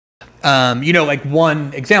Like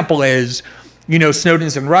one example is,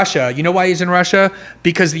 Snowden's in Russia. You know why he's in Russia?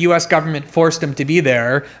 Because the US government forced him to be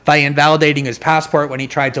there by invalidating his passport when he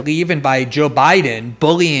tried to leave, and by Joe Biden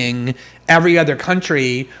bullying every other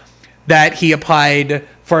country that he applied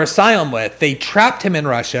for asylum with. They trapped him in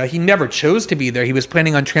Russia. He never chose to be there. He was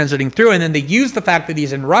planning on transiting through. And then they used the fact that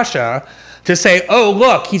he's in Russia to say, oh,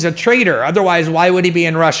 look, he's a traitor. Otherwise, why would he be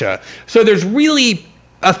in Russia? So there's really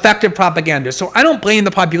effective propaganda. So I don't blame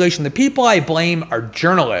the population. The people I blame are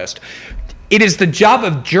journalists. It is the job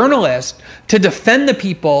of journalists to defend the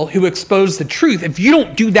people who expose the truth. If you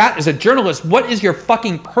don't do that as a journalist, what is your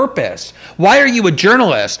fucking purpose? Why are you a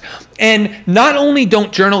journalist? And not only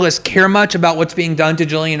don't journalists care much about what's being done to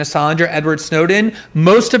Julian Assange or Edward Snowden,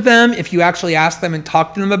 most of them, if you actually ask them and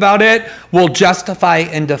talk to them about it, will justify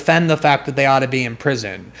and defend the fact that they ought to be in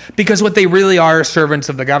prison. Because what they really are servants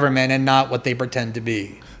of the government and not what they pretend to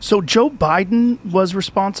be. So Joe Biden was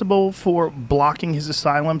responsible for blocking his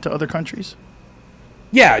asylum to other countries?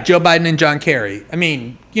 Yeah, Joe Biden and John Kerry. I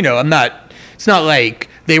mean, it's not like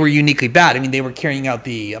they were uniquely bad. I mean, they were carrying out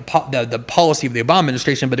the policy of the Obama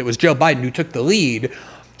administration, but it was Joe Biden who took the lead.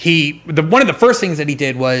 One of the first things that he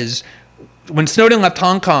did was, when Snowden left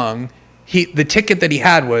Hong Kong, the ticket that he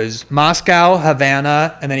had was Moscow,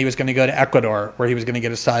 Havana, and then he was going to go to Ecuador, where he was going to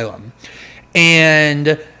get asylum.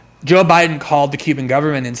 And Joe Biden called the Cuban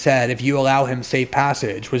government and said, if you allow him safe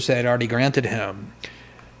passage, which they had already granted him,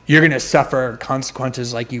 you're going to suffer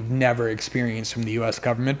consequences like you've never experienced from the U.S.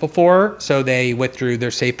 government before. So they withdrew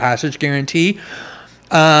their safe passage guarantee.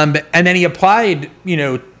 And then he applied,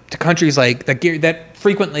 to countries like that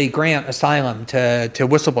frequently grant asylum to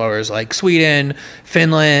whistleblowers, like Sweden,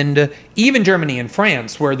 Finland, even Germany and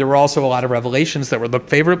France, where there were also a lot of revelations that were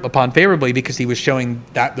looked upon favorably because he was showing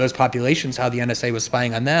those populations how the NSA was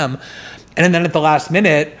spying on them. And then at the last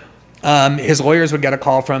minute, his lawyers would get a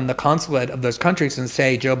call from the consulate of those countries and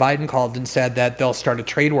say, Joe Biden called and said that they'll start a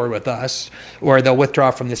trade war with us, or they'll withdraw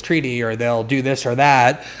from this treaty, or they'll do this or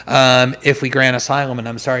that if we grant asylum. And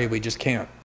I'm sorry, we just can't.